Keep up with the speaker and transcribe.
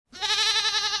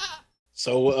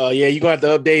So yeah, you're gonna have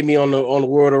to update me on the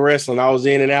world of wrestling. I was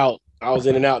in and out. I was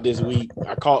in and out this week.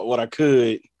 I caught what I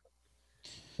could.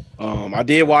 I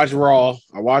did watch Raw.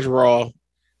 I watched Raw.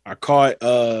 I caught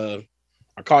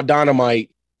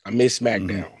Dynamite. I missed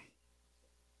SmackDown. Mm-hmm.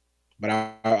 But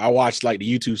I watched like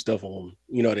the YouTube stuff on,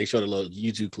 they showed a little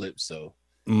YouTube clips. So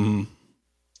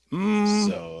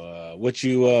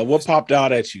what popped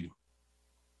out at you?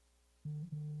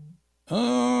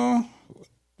 Well,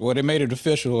 they made it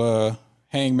official.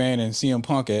 Hangman and CM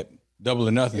Punk at Double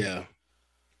or Nothing. Yeah.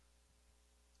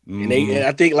 And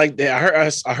I think like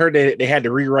that. I heard that they had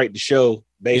to rewrite the show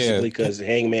basically because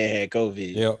Hangman had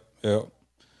COVID. Yep.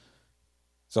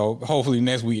 So hopefully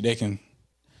next week they can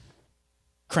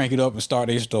crank it up and start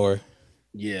their story.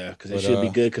 Yeah, because it should be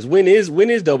good. Because when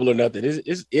is Double or Nothing?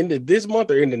 Is into this month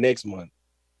or in the next month?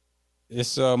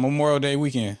 It's Memorial Day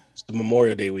weekend. It's the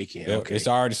Memorial Day weekend. Yep. Okay, it's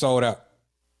already sold out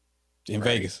in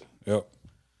Vegas. Yep.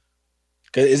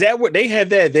 Cause is that what they have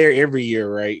that there every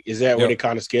year, right? Is that where they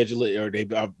kind of schedule it, or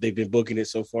they've been booking it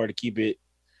so far to keep it?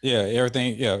 Yeah,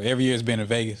 everything. Yeah, every year it's been in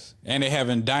Vegas, and they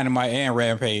having Dynamite and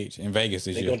Rampage in Vegas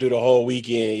this year. They're gonna do the whole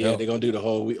weekend. Yeah, they're gonna do the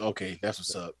whole week. Okay, that's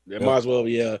what's up. They might as well,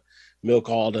 milk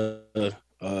all of it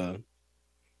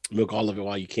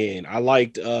while you can. I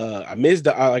liked. I missed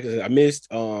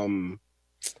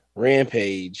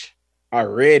Rampage. I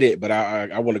read it, but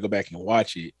I want to go back and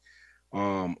watch it.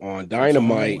 On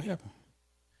Dynamite.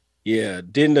 Yeah,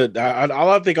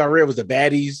 all I think I read was the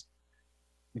baddies.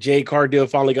 Jay Cardell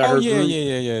finally got her group.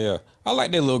 Yeah. I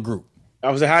like that little group.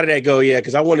 I was like, how did that go? Yeah,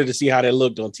 because I wanted to see how that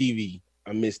looked on TV.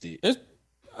 I missed it.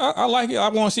 I like it. I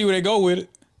want to see where they go with it.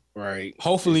 Right.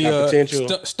 Hopefully,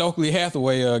 Stokely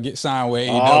Hathaway get signed with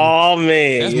AEW. Oh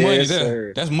man, that's money.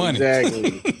 There. That's money.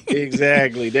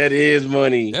 Exactly. That is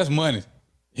money. That's money.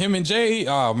 Him and Jay.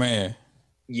 Oh man.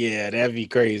 Yeah, that'd be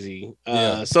crazy.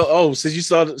 Since you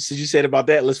said about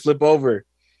that, let's flip over.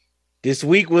 This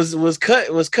week was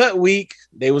cut week.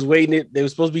 They was waiting it. They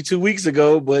was supposed to be 2 weeks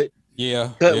ago, but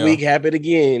cut week happened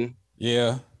again.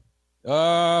 Yeah.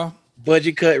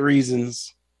 Budget cut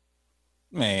reasons.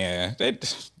 Man,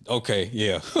 okay,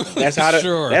 yeah. That's how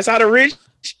the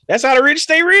rich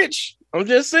stay rich. I'm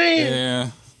just saying.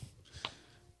 Yeah.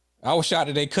 I was shocked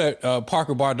that they cut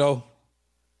Parker Bardot.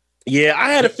 Yeah,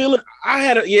 I had a feeling.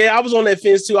 I was on that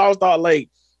fence too. I thought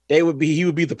like he would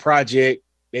be the project.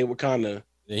 They were kind of.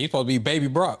 Yeah, he's supposed to be Baby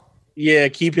Brock. Yeah,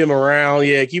 keep him around.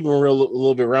 Yeah, keep him a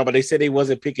little bit around. But they said he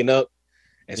wasn't picking up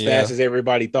as fast as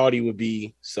everybody thought he would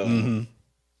be. So, and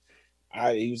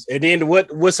then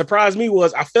what surprised me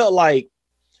was I felt like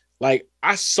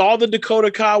I saw the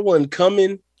Dakota Kai one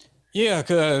coming. Yeah,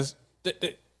 because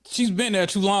she's been there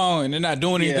too long and they're not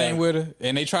doing anything with her.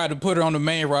 And they tried to put her on the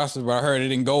main roster, but I heard it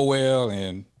didn't go well.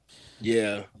 And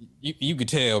you could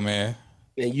tell, man.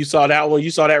 And you saw that one.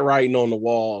 You saw that writing on the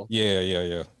wall.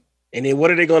 Yeah. And then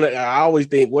what are they going to? I always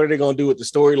think, what are they going to do with the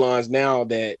storylines now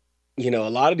that a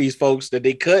lot of these folks that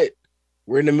they cut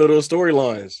were in the middle of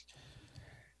storylines.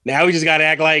 Now we just got to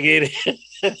act like it.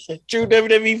 True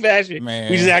WWE fashion.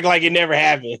 Man. We just act like it never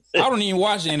happened. I don't even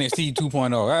watch NXT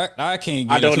 2.0. I can't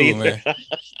get into it, man.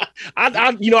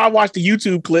 I watch the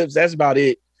YouTube clips. That's about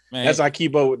it. Man, that's how I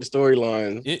keep up with the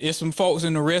storyline. It's some folks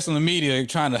in the wrestling media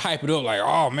trying to hype it up like,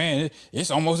 oh, man,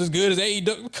 it's almost as good as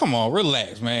AEW. Come on,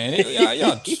 relax, man.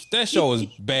 Y'all, that show is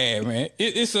bad, man.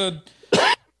 It's a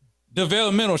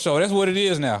developmental show. That's what it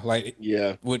is now. Like,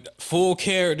 with full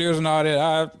characters and all that,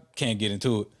 I can't get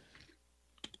into it.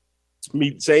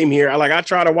 Me, same here. I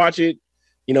try to watch it,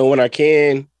 when I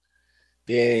can.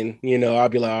 Then, I'll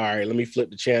be like, all right, let me flip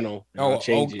the channel.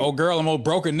 Oh, girl, I'm on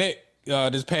broken neck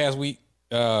this past week.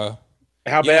 How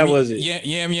bad was it?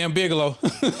 Yam Bigelow.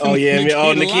 Oh yeah,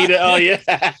 Nikita. Oh yeah.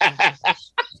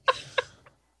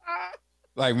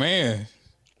 Like, man,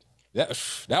 that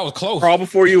was close. Crawl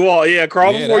before you walk. Yeah,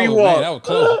 crawl before you walk. Man, that was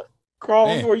close.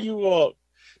 Crawl before you walk.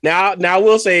 Now I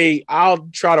will say I'll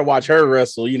try to watch her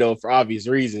wrestle, for obvious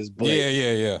reasons. But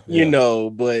yeah.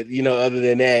 But other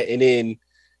than that, and then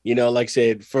like I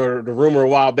said, for the rumor a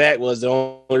while back was the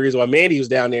only reason why Mandy was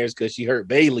down there is because she hurt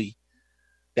Bailey.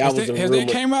 That was the rumor. It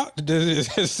came out?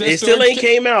 It still ain't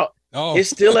came out. Oh. It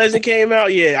still hasn't came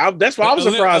out. Yeah, that's why I was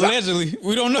surprised. Allegedly,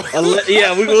 we don't know.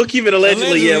 We'll keep it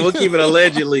allegedly. Yeah, we'll keep it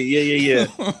allegedly. Yeah.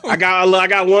 I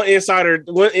got one insider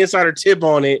tip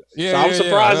on it. Yeah, so I'm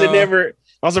surprised it never.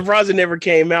 I'm surprised it never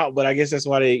came out, but I guess that's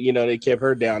why they kept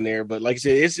her down there. But like I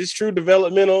said, it's true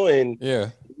developmental, and you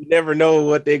never know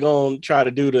what they're gonna try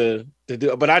to do to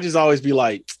do. But I just always be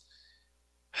like,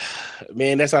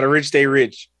 man, that's how the rich stay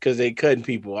rich because they cutting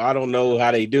people. I don't know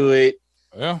how they do it.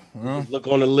 Yeah. Look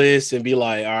on the list and be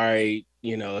like, all right,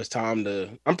 it's time to.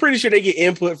 I'm pretty sure they get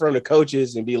input from the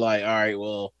coaches and be like, all right,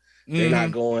 well, they're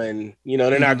not going,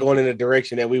 they're not going in the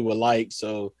direction that we would like.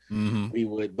 So we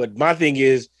would. But my thing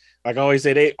is, like I always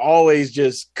say, they always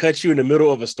just cut you in the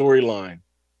middle of a storyline.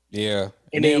 Yeah.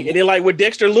 And then like with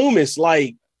Dexter Loomis,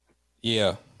 like,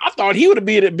 yeah, I thought he would have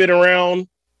been around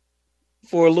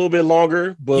for a little bit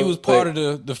longer, but he was part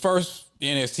of the first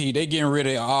NXT. They getting rid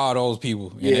of all those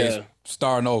people. And they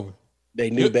starting over. They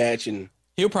new batch, and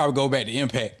he'll probably go back to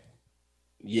Impact.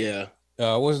 Yeah.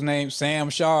 What's his name? Sam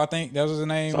Shaw, I think that was his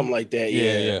name. Something like that.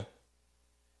 Yeah.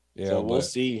 So we'll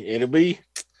see. It'll be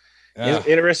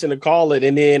interesting to call it.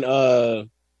 And then I'm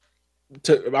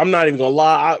not even gonna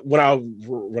lie. When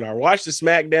I watched the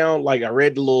SmackDown, like I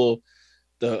read the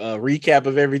recap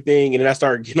of everything, and then I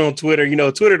started getting on Twitter.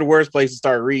 Twitter the worst place to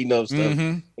start reading up stuff.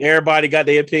 Everybody got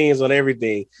their opinions on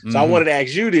everything. So I wanted to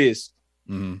ask you this: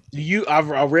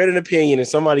 I read an opinion, and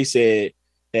somebody said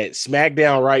that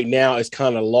SmackDown right now is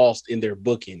kind of lost in their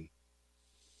booking.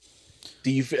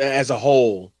 Do you, as a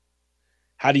whole,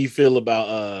 how do you feel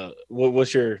about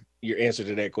what's your answer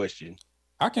to that question?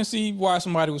 I can see why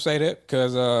somebody would say that,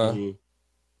 because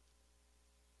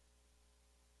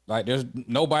like there's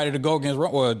nobody to go against.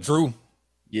 Well, Drew.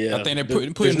 Yeah, I think they're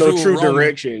putting there's Drew no true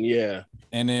direction. Yeah,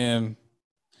 and then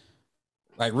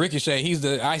like Ricochet, he's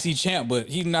the IC champ, but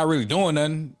he's not really doing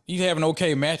nothing. He's having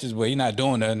okay matches, but he's not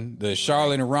doing nothing. The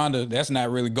Charlotte and Ronda, that's not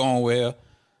really going well.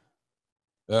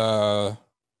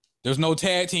 There's no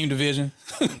tag team division.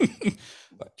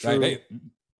 Like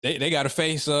they got to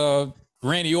face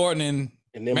Randy Orton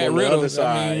and Matt Riddle. On the other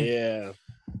side,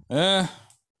 I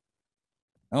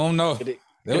don't know.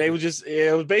 They were just,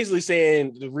 it was basically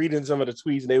saying, reading some of the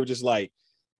tweets, and they were just like,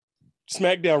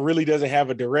 SmackDown really doesn't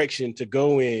have a direction to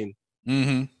go in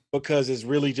because it's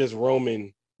really just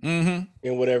Roman and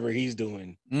whatever he's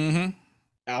doing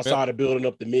outside of building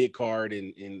up the mid card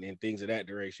and things of that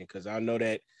direction. Because I know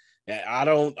that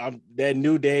that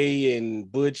New Day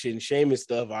and Butch and Sheamus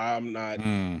stuff, I'm not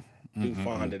too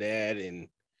fond of that. And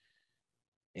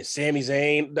Sami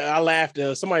Zayn, I laughed.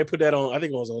 Somebody put that on, I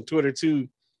think it was on Twitter too.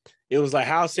 It was like,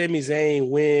 how Sami Zayn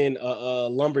win a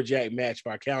lumberjack match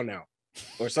by countout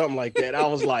or something like that. I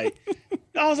was like,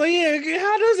 yeah,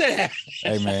 how does that happen?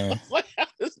 Hey man, how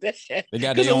does that happen?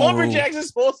 Because the lumberjacks is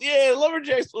supposed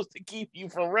to keep you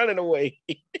from running away.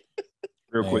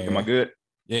 Real quick, am I good?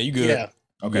 Yeah, you good? Yeah,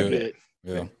 okay, good.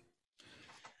 Yeah.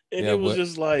 And it was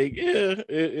just like, it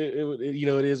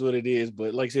is what it is.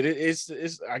 But like I said, it's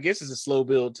I guess it's a slow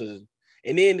build to.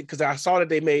 And then because I saw that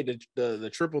they made the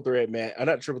triple threat match,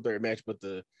 not triple threat match, but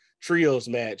the trios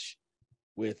match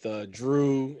with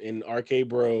Drew and RK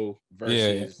Bro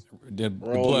versus the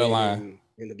bloodline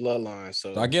in the bloodline.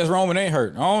 So I guess Roman ain't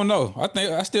hurt. I don't know.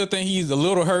 I still think he's a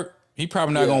little hurt. He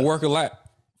probably not gonna work a lot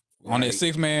on that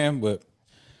 6-man, but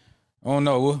I don't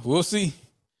know. We'll see.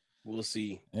 We'll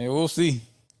see. Yeah, we'll see.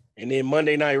 And then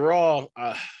Monday Night Raw,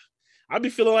 I be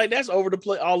feeling like that's all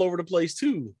over the place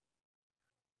too.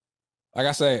 Like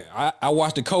I say, I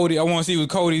watched the Cody. I want to see what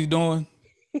Cody's doing.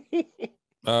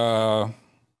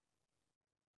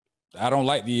 I don't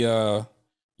like the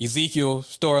Ezekiel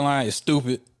storyline. It's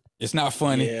stupid. It's not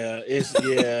funny. Yeah,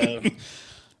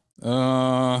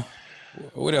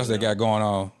 what else they got going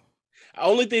on? The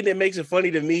only thing that makes it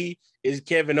funny to me is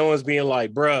Kevin Owens being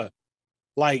like, bruh,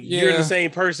 like you're the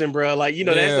same person, bruh. Like,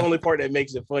 that's the only part that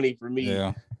makes it funny for me.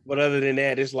 Yeah. But other than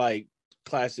that, it's like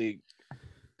classic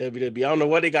WWE. I don't know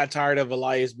what they got tired of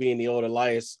Elias being the old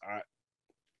Elias.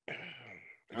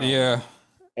 Yeah.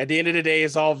 At the end of the day,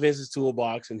 it's all Vince's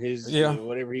toolbox and his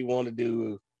whatever he wanted to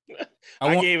do.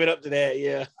 I gave it up to that.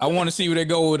 Yeah. I want to see where they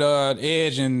go with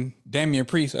Edge and Damian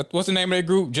Priest. What's the name of that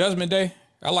group? Judgment Day.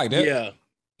 I like that. Yeah.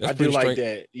 I do like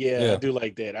that. Yeah, I do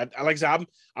like that. I like I said,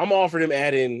 I'm all for them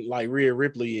adding like Rhea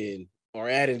Ripley in, or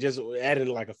adding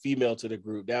like a female to the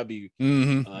group. That'd be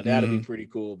be pretty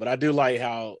cool. But I do like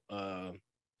how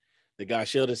the guy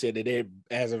Sheldon said that they,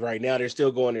 as of right now, they're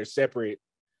still going their separate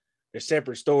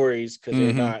stories because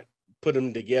they're not putting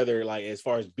them together like as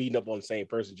far as beating up on the same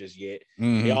person just yet.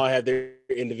 They all have their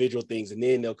individual things, and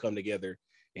then they'll come together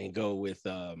and go with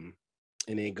and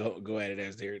then go at it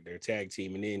as their tag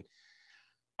team. And then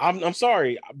I'm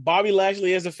sorry, Bobby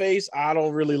Lashley as a face. I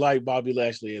don't really like Bobby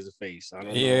Lashley as a face. I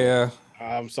don't know.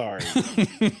 I'm sorry.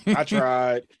 I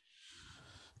tried.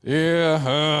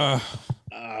 Yeah.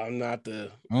 I'm not the.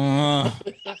 I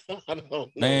don't know.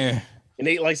 Man. And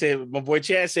they, like I said, my boy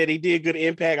Chad said he did good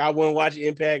Impact. I wouldn't watch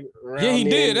Impact. Yeah, he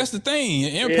did. That's the thing.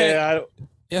 Impact.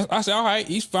 Yeah, I said, all right,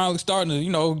 he's finally starting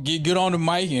to, get good on the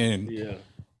mic and, I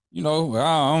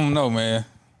don't know, man.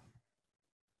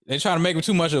 They trying to make him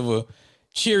too much of a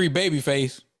cheery baby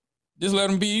face. Just let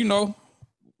him be,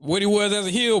 what he was as a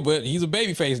heel, but he's a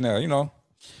babyface now, you know.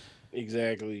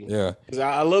 Exactly. Yeah. Because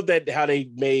I love that how they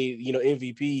made, you know,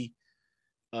 MVP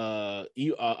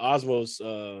Osmos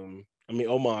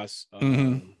Omos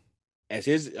as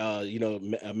his you know,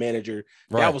 manager.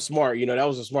 Right. That was smart. You know, that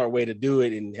was a smart way to do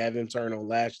it and have him turn on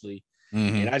Lashley.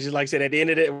 Mm-hmm. And I just like I said at the end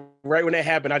of that, right when that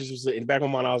happened, I just was in the back of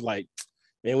my mind, I was like,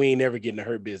 man, we ain't never getting the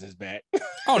Hurt Business back.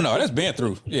 Oh no, that's been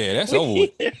through. Yeah, that's over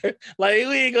with. Like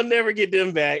we ain't gonna never get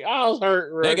them back. I was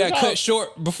hurt. Bro. They got cut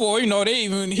short before, you know, they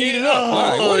even heated up.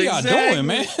 Like, what are y'all doing,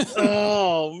 man?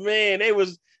 Oh man, they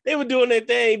were doing their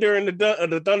thing during the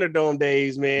Thunderdome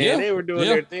days, man. Yeah, they were doing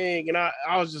their thing, and I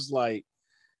was just like,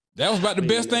 that was about the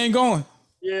best thing going.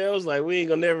 Yeah, it was like we ain't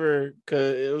gonna never,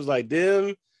 cause it was like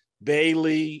them,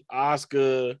 Bailey,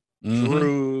 Asuka,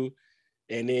 Drew,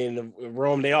 and then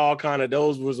Rome. They all kind of,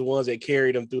 those was the ones that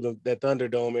carried them through that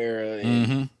Thunderdome era.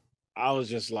 And I was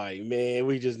just like, man,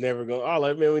 we just never gonna. I was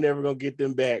like, man, we never gonna get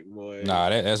them back, boy. Nah,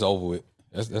 that's over with.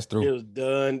 That's through. It was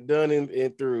done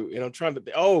and through. And I'm trying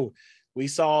to. We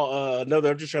saw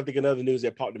another. I'm just trying to think of another news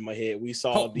that popped in my head. We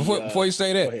saw before you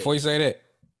say that,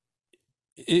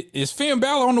 is Finn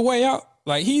Balor on the way out?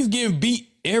 Like, he's getting beat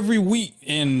every week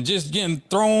and just getting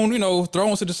thrown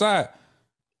to the side.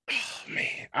 Oh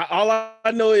man, all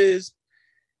I know is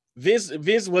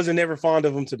Vince wasn't ever fond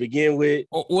of him to begin with.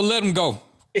 Well, let him go.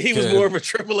 He was more of a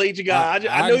Triple H guy.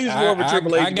 I know he was more of a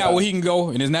Triple H guy. I got where he can go,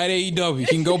 and it's not AEW. He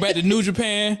can go back to New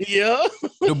Japan. Yeah.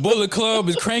 The Bullet Club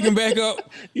is cranking back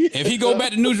up. Yeah. If he go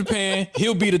back to New Japan,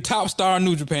 he'll be the top star in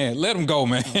New Japan. Let him go,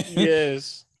 man.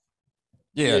 Yes.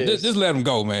 Yeah, yes. Just let him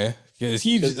go, man. Because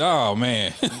he's oh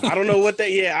man. I don't know what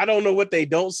they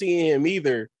don't see in him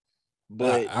either.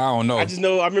 But I don't know. I just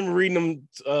know I remember reading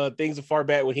them things far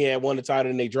back when he had won the title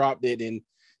and they dropped it, and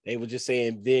they were just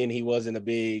saying then he wasn't a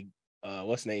big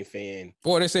what's name fan.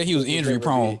 Boy, they said he was injury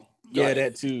prone. Yeah, like,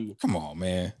 that too. Come on,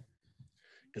 man.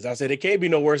 Because I said it can't be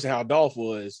no worse than how Dolph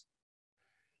was.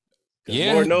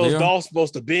 Yeah, Lord knows Dolph's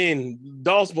supposed to been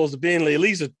at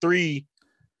least a three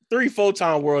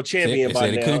full-time world champion by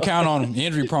now. They couldn't count on him,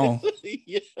 injury prone.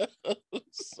 Yeah.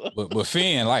 But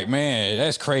Finn, like, man,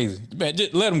 that's crazy. Man,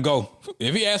 just let him go.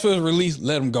 If he asks for his release,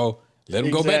 let him go. Let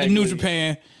him go back to New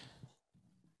Japan.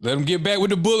 Let him get back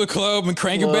with the Bullet Club and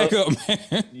crank it back up,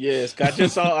 man. Yes,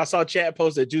 I saw chat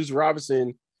post that Juice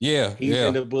Robinson. Yeah, he's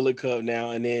in the Bullet Club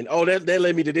now. And then that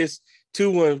led me to this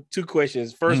two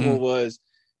questions. First one was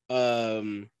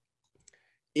I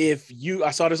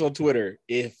saw this on Twitter.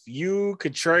 If you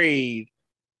could trade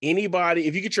any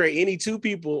two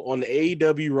people on the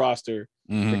AEW roster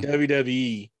for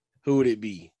WWE, who would it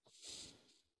be?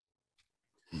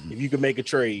 If you could make a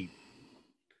trade.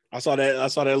 I saw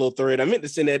that little thread. I meant to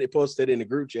send that, post that in the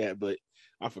group chat, but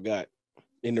I forgot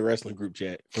in the wrestling group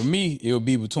chat. For me, it would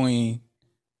be between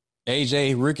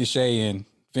AJ, Ricochet, and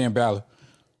Finn Balor.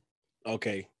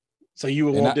 Okay. So you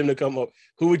would want them to come up.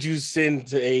 Who would you send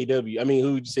to AEW? I mean,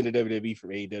 who would you send to WWE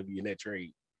from AEW in that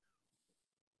trade?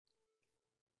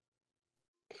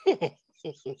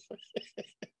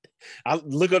 I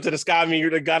look up to the sky. I mean,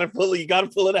 you gotta pull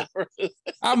it out.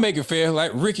 I'll make it fair.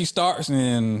 Like Ricky Starks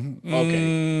and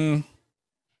okay.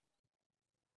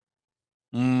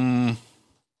 I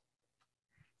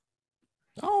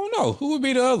don't know who would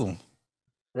be the other one.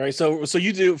 Right. So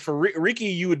you do for Ricky.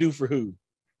 You would do for who?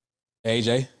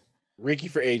 AJ. Ricky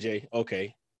for AJ.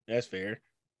 Okay, that's fair.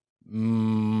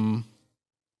 Man,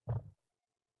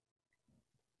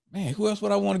 who else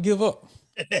would I want to give up?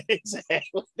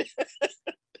 Exactly.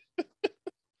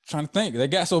 Trying to think. They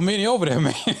got so many over there,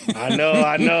 man. I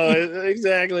know.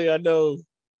 Exactly. I know.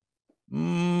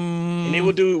 And then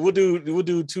we'll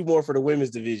do two more for the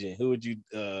women's division. Who would you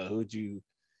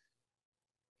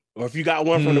or if you got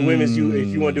one from the women's, if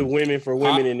you want to do women for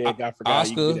women and then I forgot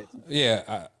Oscar,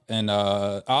 and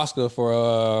Oscar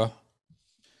for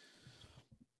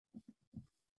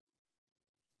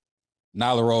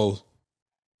Nyla Rose.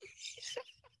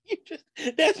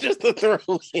 That's just a throw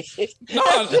in.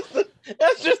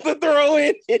 That's just a throw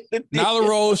in. Nyla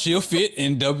Rose, she'll fit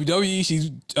in WWE.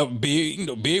 She's a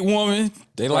big woman.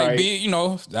 They like big,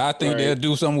 I think they'll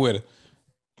do something with her.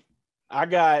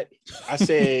 I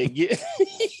said, yeah.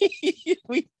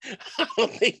 I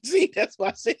don't think, see, that's why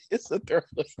I said it's a throw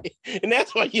in. And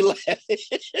that's why you laugh.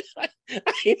 I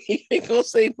ain't even gonna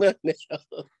say nothing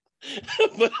else.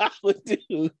 But I would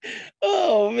do.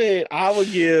 Oh man, I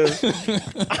would give.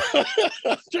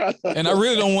 And I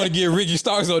really don't want to give Ricky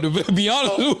Starks on to be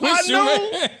honest with you,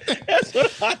 man. That's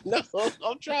what I know.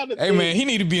 I'm trying to. Hey man, he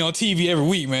need to be on TV every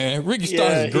week, man. Ricky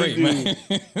Starks is great, man.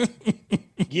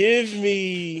 Give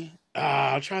me.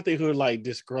 I'm trying to think who like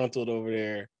disgruntled over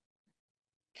there.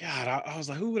 God, I was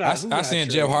like, who would I? I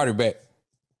sent Jeff Hardy back.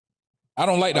 I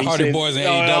don't like the Hardy Boys in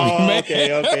AEW, man.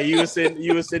 Okay. You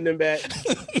were sending them back.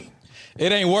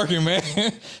 It ain't working, man.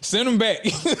 Send them back.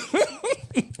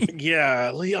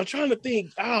 Yeah, Lee, I'm trying to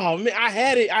think. Oh man, I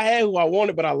had who I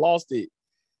wanted, but I lost it.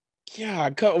 Yeah,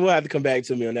 we'll have to come back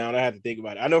to me on that. I have to think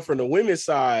about it. I know from the women's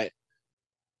side,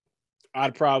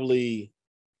 I'd probably.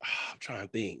 I'm trying to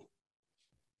think.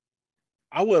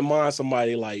 I wouldn't mind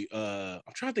somebody like. I'm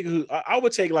trying to think of who. I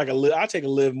would take like I'll take a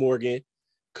Liv Morgan,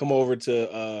 come over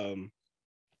to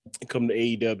come to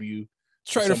AEW.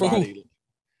 Trader for who?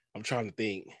 I'm trying to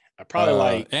think. I probably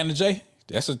like Anna Jay.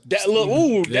 That was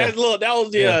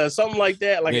something like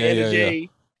that, like Anna Jay.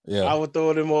 Yeah, I would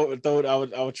throw them over. I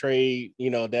would trade,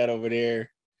 that over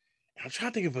there. I'm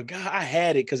trying to think of a guy. I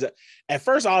had it because at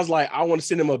first I was like, I want to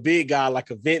send him a big guy like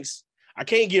a Vince. I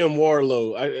can't give him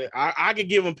Warlow. I could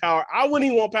give him Power. I wouldn't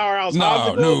even want Powerhouse.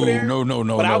 No.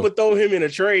 But I would throw him in a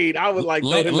trade. I would like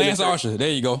Lance Archer. There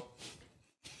you go.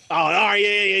 Oh, all right,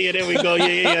 yeah. There we go.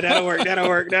 Yeah. That'll work.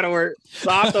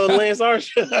 So I'll throw Lance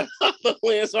Archer.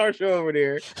 Over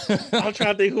there. I'm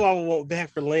trying to think who I would want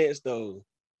back for Lance though.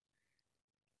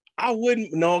 I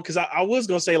wouldn't know because I was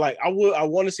gonna say like I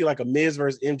want to see like a Miz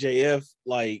versus MJF.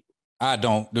 Like I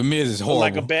don't. The Miz is horrible.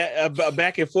 Like a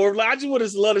back and forth. Like I just would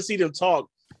have loved to see them talk.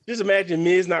 Just imagine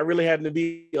Miz not really having to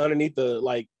be underneath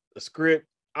a script.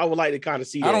 I would like to kind of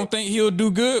see that. I don't think he'll do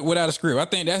good without a script. I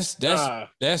think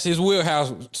that's his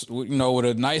wheelhouse. With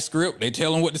a nice script, they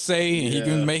tell him what to say, and he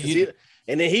can make it.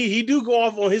 And then he do go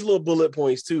off on his little bullet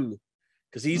points too,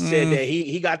 because he said that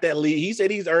he got that lead. He said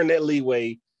he's earned that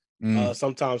leeway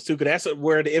sometimes too, because that's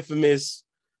where the infamous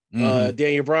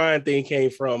Daniel Bryan thing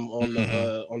came from on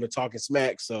the Talking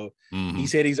Smack. So he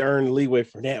said he's earned leeway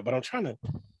for that. But I'm trying to.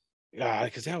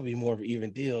 Because that would be more of an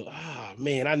even deal.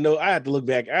 Man, I know I had to look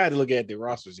back. I had to look at the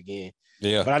rosters again.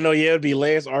 Yeah. But I know, it would be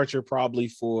Lance Archer probably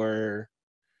for.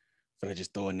 I'm going to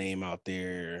just throw a name out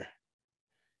there.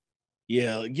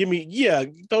 Yeah,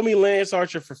 throw me Lance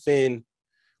Archer for Finn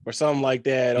or something like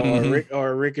that.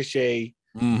 Or Ricochet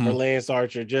for Lance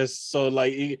Archer. Just so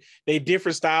like they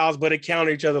different styles, but it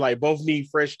counter each other. Like both need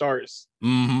fresh starts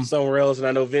somewhere else. And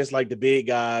I know Vince like the big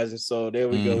guys. And so there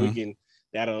we go. We can,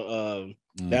 that'll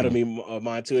be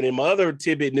mine too. And then my other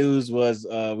tidbit news was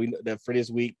for this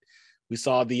week, we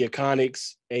saw the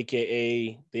Iconics,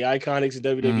 aka the Iconics in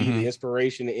WWE, the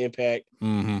Inspiration and Impact.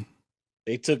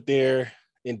 They took their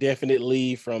indefinite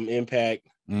leave from Impact.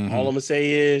 All I'm gonna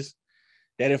say is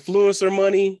that influencer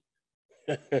money.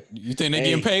 You think they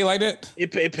getting paid like that?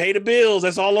 It pay the bills.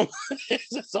 That's all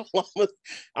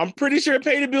I'm pretty sure it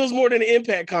paid the bills more than the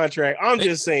Impact contract. I'm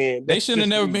just saying. They shouldn't have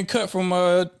never been cut from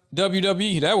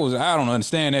WWE. I don't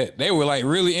understand that. They were like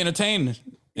really entertaining.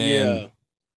 And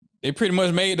they pretty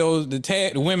much made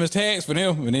the women's tags for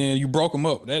them, and then you broke them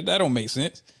up. That don't make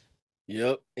sense.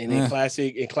 Yep. And in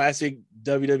classic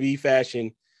WWE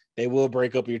fashion, they will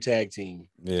break up your tag team.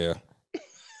 Yeah.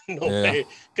 Because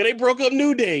they broke up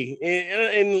New Day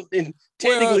and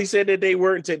technically said that they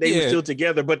weren't. They were still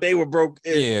together, but they were broke.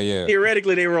 Yeah.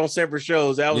 Theoretically, they were on separate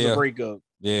shows. That was a breakup.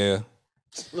 Yeah.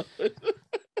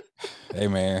 Hey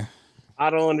man, I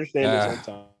don't understand it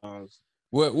sometimes.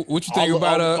 What you think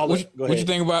about what you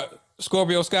think about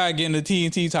Scorpio Sky getting the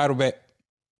TNT title back?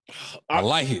 I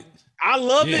like it. I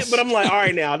love it, but I'm like, all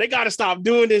right, now they got to stop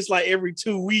doing this like every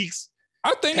 2 weeks.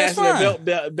 I think that's fine.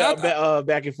 Belt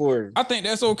back and forth. I think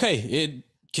that's okay.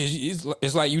 Because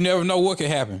it's like you never know what could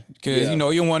happen. Because you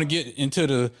don't want to get into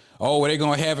the they're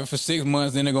gonna have it for 6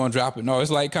 months, then they're gonna drop it. No,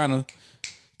 it's like kind of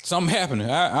something happening.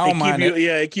 I don't mind that.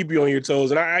 Yeah, it keep you on your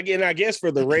toes. And I guess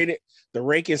for the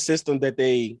ranking system that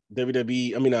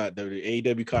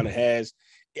AEW kind of has,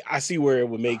 I see where it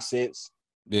would make sense.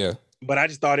 Yeah. But I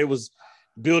just thought it was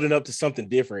building up to something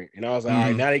different. And I was like, all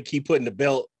right, now they keep putting the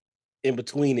belt in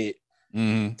between it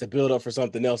to build up for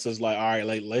something else. It's like, all right,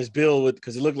 like let's build with,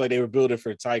 because it looked like they were building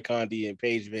for Ty Conti and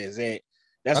Paige Van Zant.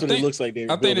 That's what it looks like. I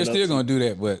think they're still going to do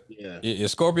that, but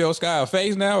is Scorpio Sky a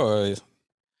face now, or is...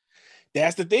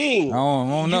 That's the thing. I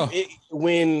don't know.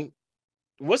 When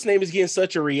what's name is getting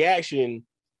such a reaction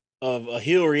of a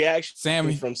heel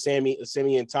reaction from Sammy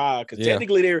and Ty, because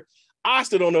technically I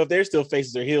still don't know if they're still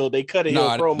faces or heel. They cut a heel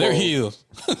promo. They're heels.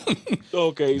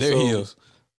 Okay, they're heels.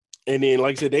 And then,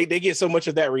 like I said, they get so much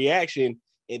of that reaction,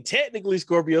 and technically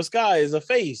Scorpio Sky is a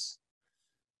face.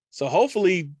 So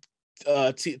hopefully,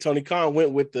 Tony Khan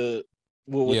went with the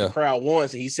crowd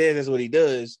wants, and he says that's what he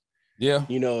does. Yeah,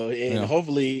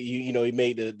 hopefully, he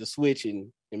made the switch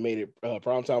and made it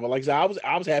prime time. But like I said,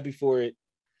 I was happy for it.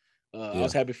 I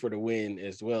was happy for the win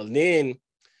as well. And then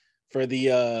for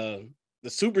the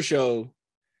Super Show,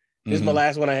 this is my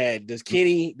last one I had. Does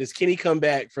Kenny come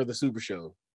back for the Super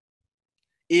Show?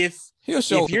 if he'll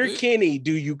show, if you're Kenny,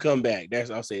 do you come back?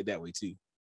 I'll say it that way too.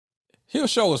 He'll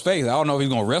show his face. I don't know if he's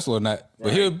gonna wrestle or not,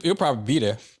 but he'll probably be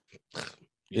there.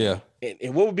 Yeah.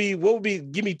 And what would be?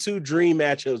 Give me 2 dream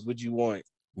matchups. Would you want?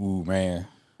 Ooh, man.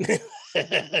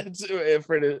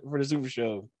 for the Super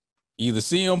Show. Either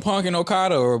CM Punk and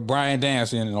Okada or Bryan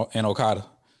Danielson and Okada.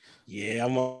 Yeah,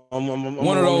 I'm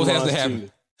one of those has to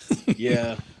happen.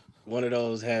 Yeah, one of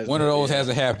those has. One of those has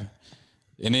to happen.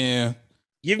 And then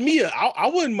give me I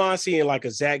wouldn't mind seeing like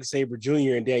a Zack Sabre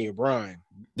Jr. and Daniel Bryan.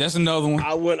 That's another one.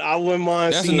 I wouldn't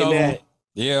mind seeing that. One.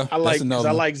 Yeah, I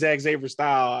like Zack Saber's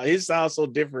style. His style's so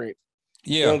different.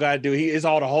 Yeah, you don't gotta do. It's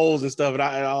all the holes and stuff. And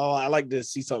I like to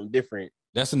see something different.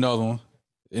 That's another one.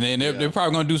 And then they're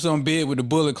probably gonna do something big with the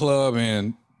Bullet Club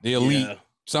and the Elite. Yeah.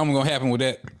 Something gonna happen with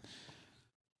that.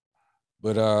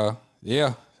 But I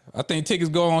think tickets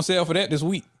go on sale for that this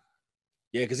week.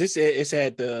 Yeah, because it's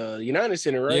at the United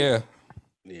Center, right? Yeah.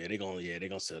 Yeah, they're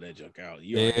gonna sell that junk out.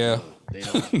 They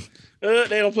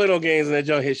don't play no games in that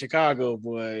junk hit Chicago,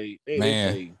 boy. They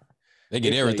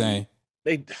get everything.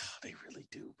 They really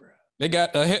do, bro. They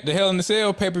got the Hell in the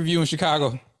Cell pay-per-view in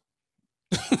Chicago.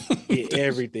 Get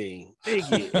everything. They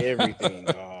get everything.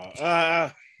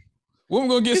 We're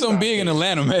gonna get something big in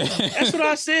Atlanta, man. That's what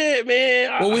I said,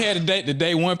 man. Well, we had the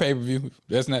day one pay-per-view.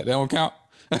 That don't count.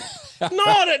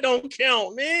 No, that don't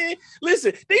count, man.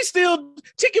 Listen,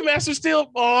 Ticketmaster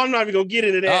still. Oh, I'm not even gonna get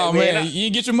into that. Oh man, you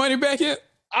didn't get your money back yet?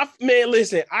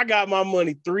 Listen, I got my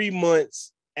money 3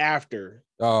 months after.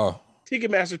 Oh,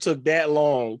 Ticketmaster took that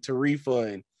long to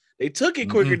refund. They took it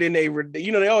quicker than they were.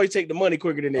 You know, they always take the money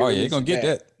quicker than they. Oh yeah, you're gonna get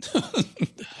that.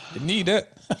 You need that.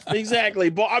 Exactly.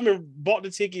 Bought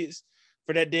the tickets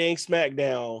for that dang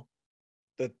SmackDown.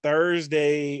 The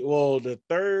Thursday,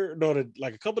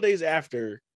 like a couple days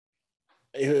after.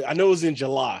 I know it was in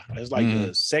July. It was like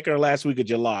the second or last week of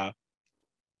July.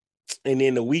 And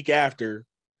then the week after,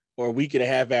 or a week and a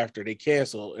half after, they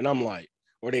canceled. And I'm like,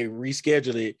 or they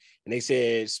rescheduled it. And they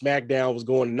said SmackDown was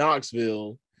going to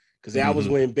Knoxville because that was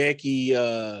when Becky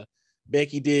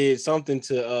did something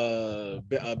to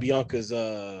Bianca's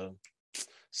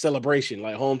celebration,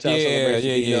 like hometown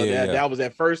celebration. That was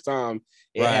that first time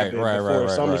it happened before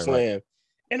SummerSlam. Right.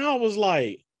 And I was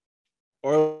like,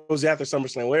 or it was after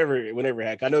SummerSlam, whenever it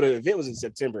happened. I know the event was in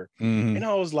September. And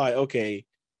I was like, okay.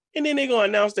 And then they're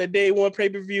going to announce that day one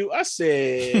pay-per-view. I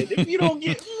said, if you don't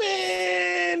get,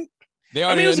 man. They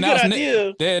already announced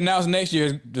they announced next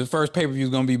year the first pay-per-view is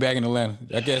going to be back in Atlanta.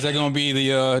 I guess that's going to be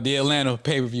the Atlanta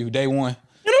pay-per-view, day one.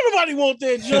 And nobody want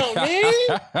that jump,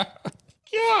 man.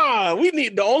 God, we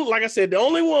need like I said, the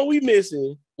only one we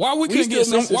missing. Why we couldn't get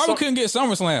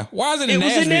SummerSlam? Why is it in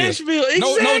Nashville? Was in Nashville.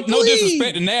 Exactly. No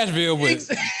disrespect to Nashville, but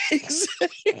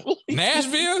exactly.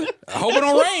 Nashville? I hope it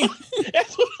don't rain.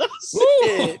 That's what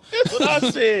I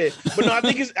said. But no, I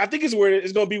think it's where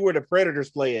it's gonna be where the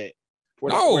Predators play at.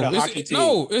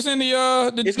 It's in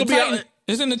the Titans.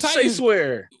 It's in the Titans. Say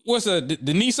swear. What's the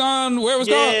Nissan? Where was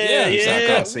called? Yeah.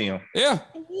 Yeah.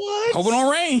 What? Hope it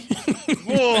don't rain.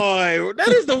 Boy, that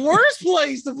is the worst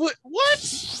place to put.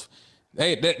 What?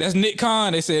 Hey, that's Nick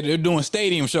Khan. They said they're doing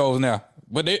stadium shows now,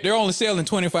 but they're only selling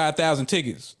 25,000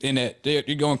 tickets in that. They're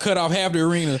going to cut off half the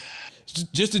arena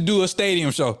just to do a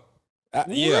stadium show.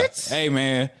 Yeah. Hey,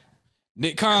 man.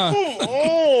 Nick Khan.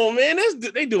 Oh, man.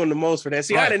 They doing the most for that.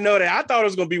 See, I didn't know that. I thought it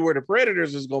was going to be where the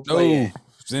Predators was going to play.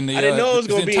 I didn't know it was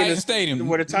going to be in the stadium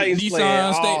where the Titans play.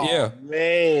 Yeah,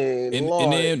 man.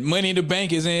 And then Money in the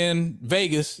Bank is in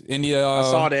Vegas. I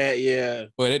saw that. Yeah,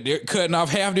 but they're cutting off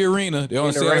half the arena. They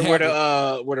only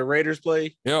where the Raiders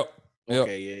play. Yep.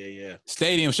 Okay. Yeah.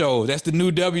 Stadium shows. That's the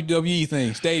new WWE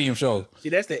thing. Stadium shows. See,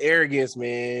 that's the arrogance,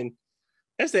 man.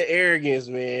 That's the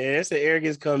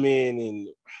arrogance come in and.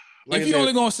 If you're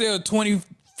only gonna sell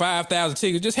 25,000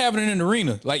 tickets, just have it in an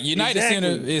arena. Like United Center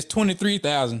is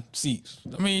 23,000 seats.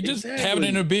 I mean, just have it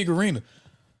in a big arena.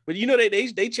 But you know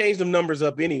they changed them numbers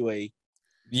up anyway.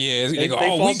 Yeah, we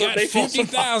got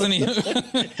 50,000 in.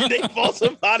 They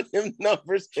falsified them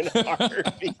numbers in a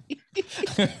heartbeat.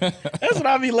 That's what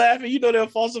I be laughing. You know they'll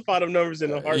falsify them numbers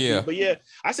in a heartbeat. Yeah. But yeah,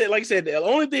 like I said, the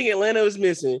only thing Atlanta is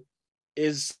missing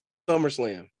is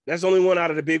SummerSlam. That's the only one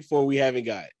out of the big four we haven't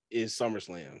got is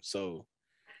SummerSlam. So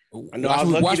I know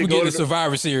watch me get the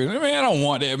Survivor Series. I mean, I don't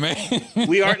want that, man.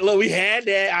 We had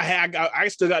that. I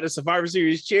still got the Survivor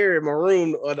Series chair in my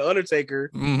room. The Undertaker.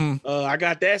 I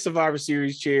got that Survivor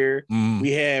Series chair.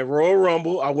 We had Royal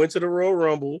Rumble. I went to the Royal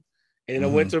Rumble, and I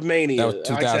went to Mania. That was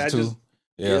 2002.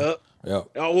 Yeah.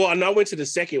 Oh well, and I went to the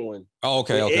second one. Oh,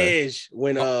 okay. Edge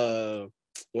when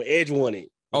Edge won it.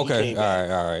 Okay.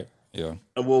 All right. Yeah.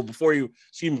 Well, before he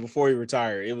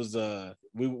retired, it was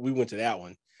we went to that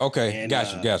one. Okay, And,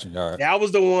 got you. All right. That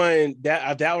was the one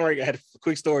that one. I had a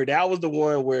quick story. That was the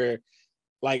one where,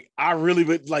 like, I really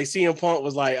would like CM Punk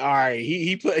was like, all right,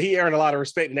 he earned a lot of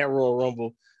respect in that Royal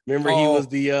Rumble. Remember, he was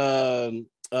the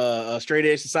Straight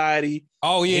Edge Society.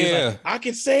 Oh yeah, like, I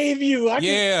can save you. That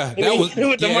was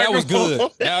good.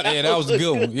 That was a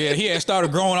good one. Yeah, he had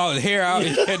started growing all his hair out. He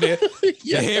had the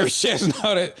hair chest and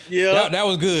all that. Yeah, that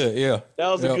was good. Yeah, that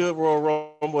was a good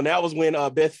Royal Rumble. And that was when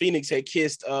Beth Phoenix had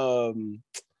kissed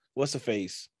what's her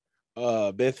face?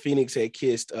 Beth Phoenix had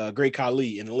kissed Great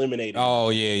Khali and eliminated. Oh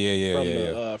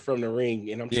yeah. From the ring,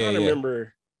 and I'm trying to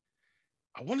remember.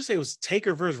 I want to say it was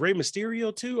Taker versus Rey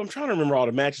Mysterio too. I'm trying to remember all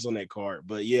the matches on that card,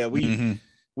 but yeah, we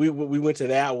went to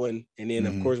that one, and then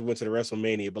of course we went to the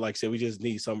WrestleMania. But like I said, we just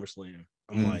need SummerSlam.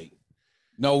 I'm like,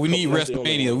 no, we need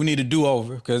WrestleMania. We need a do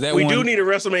over because we do need a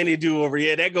WrestleMania do over.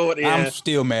 Yeah, that go. Yeah. I'm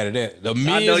still mad at that. The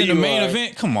Miz in the main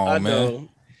event. Come on, man.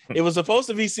 It was supposed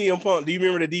to be CM Punk. Do you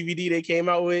remember the DVD they came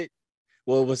out with?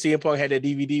 Well, when CM Punk had that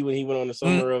DVD when he went on the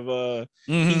summer of,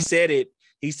 he said it.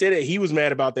 He said it. He was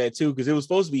mad about that too because it was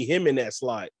supposed to be him in that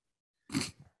slot,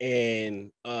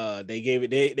 and they gave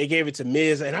it to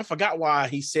Miz, and I forgot why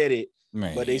he said it,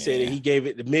 but they said that he gave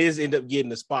it. The Miz ended up getting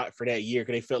the spot for that year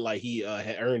because they felt like he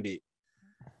had earned it,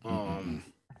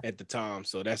 at the time.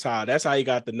 So that's how he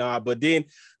got the nod. But then,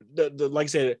 the like I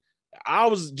said, I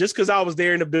was just because I was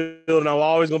there in the building, I'm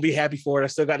always gonna be happy for it. I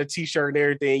still got the T-shirt and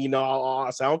everything, so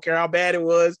I don't care how bad it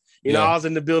was. I was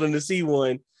in the building to see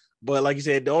one. But like you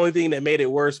said, the only thing that made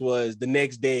it worse was the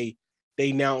next day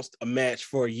they announced a match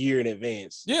for a year in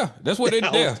advance. Yeah, that's what they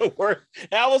did. That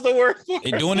was the worst. They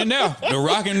doing it now. The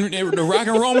Rock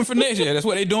and Roman for next year. That's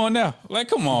what they doing now. Like,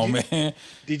 come on, man.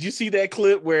 Did you see that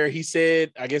clip where he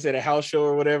said, I guess at a house show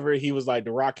or whatever, he was like,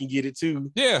 "The Rock can get it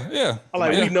too." Yeah. I'm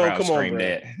like, we know, come on,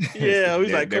 bro. Yeah,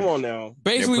 he's like, come on now.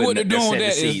 Basically, what they're doing with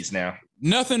that is now.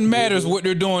 Nothing matters what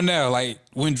they're doing now. Like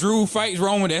when Drew fights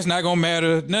Roman, that's not gonna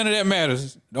matter. None of that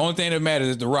matters. The only thing that matters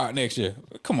is The Rock next year.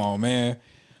 Come on, man.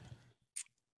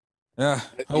 Well,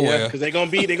 because they're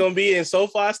gonna be in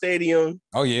SoFi Stadium.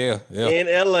 Oh yeah, in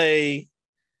LA,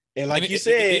 and like you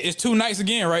said, it's 2 nights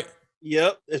again, right?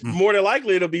 Yep, it's more than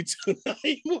likely it'll be 2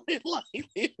 nights. More than likely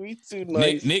it'll be 2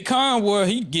 nights. Nick Khan, well,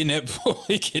 he getting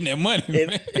that money.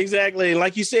 Exactly,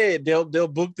 like you said, they'll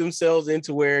book themselves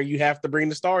into where you have to bring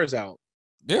the stars out.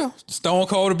 Yeah, Stone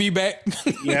Cold to be back.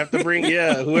 You have to bring,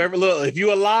 whoever. Look, if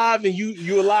you alive and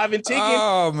you alive and ticking,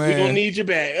 we're gonna need you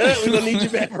back. We're gonna need you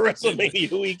back for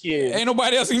WrestleMania weekend. Ain't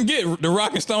nobody else can get The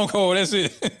Rock and Stone Cold. That's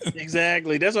it.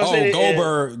 Exactly. That's what I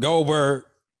said. Goldberg.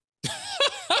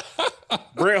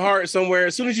 Bret Hart somewhere.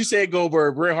 As soon as you said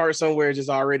Goldberg, Bret Hart somewhere just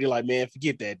already like, man,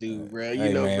 forget that dude, bro.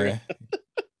 Bret.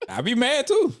 I'd be mad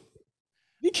too.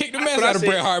 He kicked the mess out of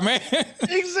Bret Hart, man.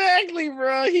 Exactly,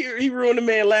 bro. He ruined the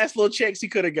man last little checks he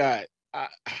could have got.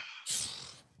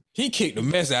 He kicked the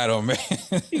mess out of him, man.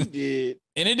 He did.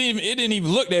 And it didn't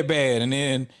even look that bad. And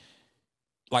then,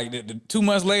 like the 2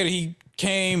 months later, he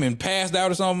came and passed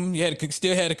out or something. He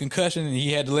still had a concussion, and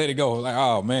he had to let it go. Like,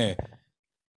 oh man,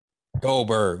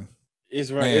 Goldberg.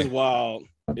 It's right. Man. It's wild.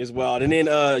 It's wild. And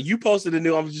then you posted the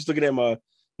news. I was just looking at my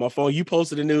phone. You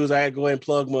posted the news. I had to go ahead and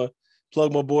plug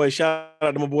my boy. Shout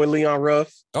out to my boy Leon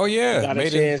Ruff. Oh yeah, got a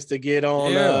chance to get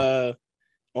on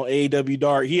AEW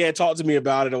Dark. He had talked to me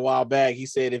about it a while back. He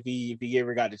said if he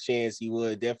ever got the chance, he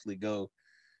would definitely go.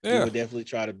 Yeah. He would definitely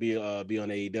try to be on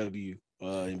AEW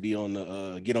and be on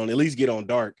the at least get on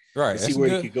Dark. Right. See where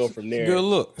he could go from there. It's a good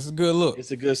look. It's a good look.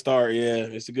 It's a good start. Yeah,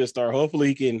 it's a good start. Hopefully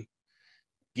he can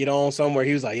get on somewhere.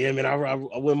 He was like, yeah, man, I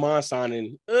wouldn't mind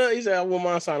signing. He said I wouldn't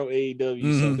mind signing with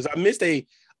AEW. So because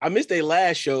I missed a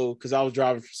last show because I was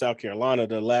driving from South Carolina.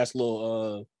 The last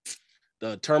little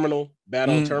the terminal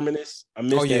battle terminus. I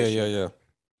missed that.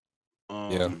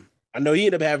 Yeah. I know he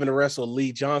ended up having to wrestle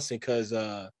Lee Johnson because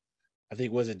I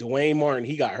think was it Dwayne Martin.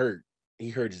 He got hurt. He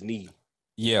hurt his knee.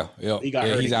 Yeah. He got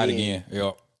hurt. He's out again.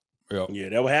 Yep. Yeah,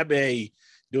 that would happen. Hey,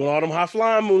 doing all them high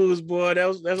flying moves, boy.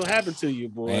 That's what happened to you,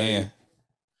 boy. Man.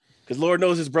 Because Lord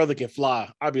knows his brother can fly.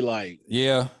 I'd be like,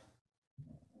 yeah.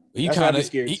 He kind of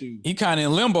scared too. He kind of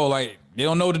in limbo, like they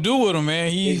don't know what to do with him,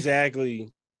 man.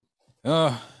 Exactly.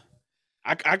 I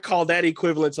call that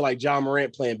equivalent to like John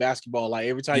Morant playing basketball. Like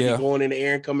every time you're going in the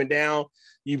air and coming down,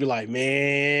 you'd be like,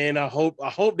 man, I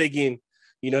hope they can.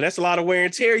 That's a lot of wear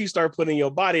and tear you start putting in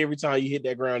your body every time you hit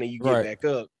that ground and you get back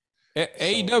up. At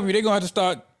AEW, they're gonna have to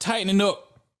start tightening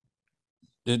up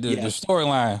the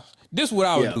storyline. This is what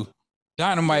I would do.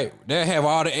 Dynamite, they have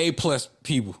all the A+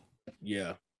 people.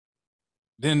 Yeah.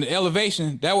 Then the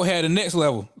Elevation, that will have the next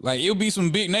level. Like it'll be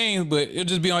some big names, but it'll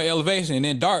just be on Elevation. And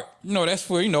then Dark, that's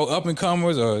for up and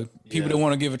comers or people that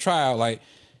want to give a tryout. Like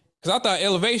Because I thought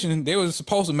Elevation, they was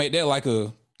supposed to make that like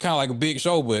a kind of like a big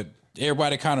show, but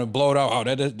everybody kind of blowed out. Oh,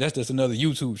 that's just another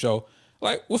YouTube show.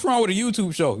 Like, what's wrong with a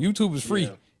YouTube show? YouTube is free.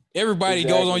 Yeah. Everybody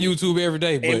goes on YouTube every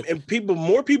day. But and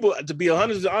more people, to be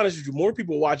honest with you, more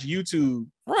people watch YouTube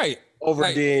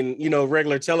over than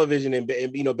regular television and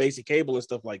basic cable and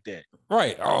stuff like that.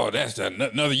 Right. Oh, that's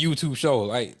another YouTube show.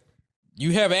 Like,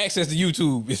 you have access to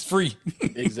YouTube. It's free.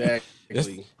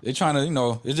 Exactly. They're trying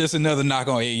to, it's just another knock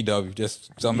on AEW.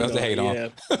 Just something else to hate on.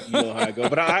 You know how it goes.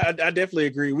 But I definitely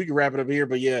agree. We can wrap it up here.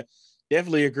 But yeah,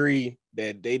 definitely agree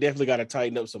that they definitely got to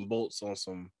tighten up some bolts on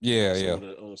some of the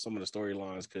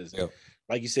storylines. Because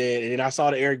like you said, and I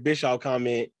saw the Eric Bischoff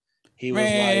comment. He was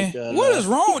like, what is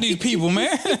wrong with these people,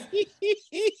 man?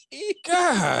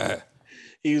 God.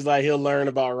 He was like, he'll learn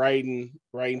about writing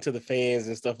to the fans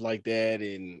and stuff like that.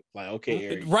 And like, okay,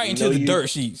 Eric, writing to the dirt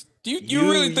sheets. Do you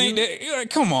really think that? You're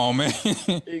like, come on, man.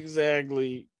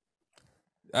 Exactly.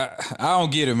 I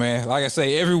don't get it, man. Like I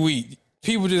say, every week,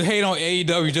 people just hate on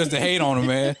AEW just to hate on them,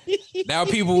 man. Now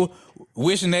people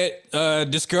wishing that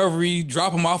Discovery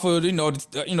drop them off of,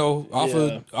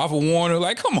 off of Warner.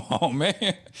 Like, come on,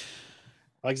 man.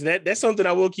 Like that's something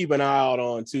I will keep an eye out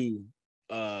on too.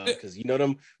 Because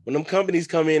when them companies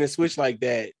come in and switch like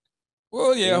that.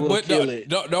 Well, yeah, but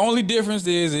the only difference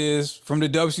is from the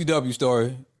WCW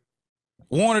story,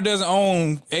 Warner doesn't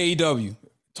own AEW.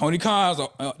 Tony Khan's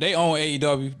they own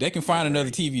AEW. They can find another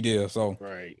TV deal, so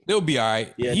they'll be all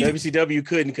right. Yeah, WCW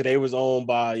couldn't because they was owned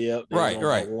by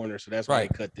by Warner, so that's why they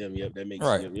cut them. Yep, that makes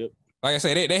sense. Yep. Like I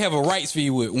say, they have a rights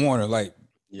fee with Warner, like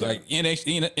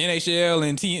NHL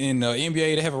and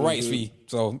NBA. They have a rights fee,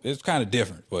 so it's kind of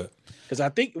different, but. Because I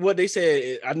think what they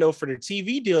said, I know for the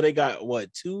TV deal, they got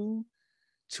what 2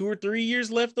 or 3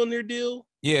 years left on their deal.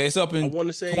 Yeah, it's up in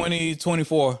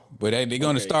 2024, but they're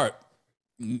going to start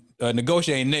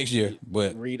negotiating next year.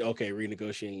 But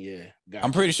renegotiating. Yeah, gotcha.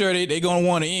 I'm pretty sure they're going to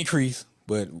want to increase,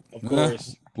 but of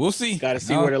course, we'll see. Got to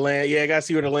see where the land. Yeah, got to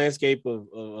see where the landscape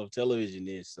of television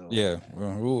is. So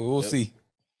we'll see.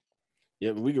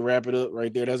 Yeah, but we can wrap it up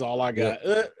right there. That's all I got.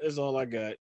 That's all I got.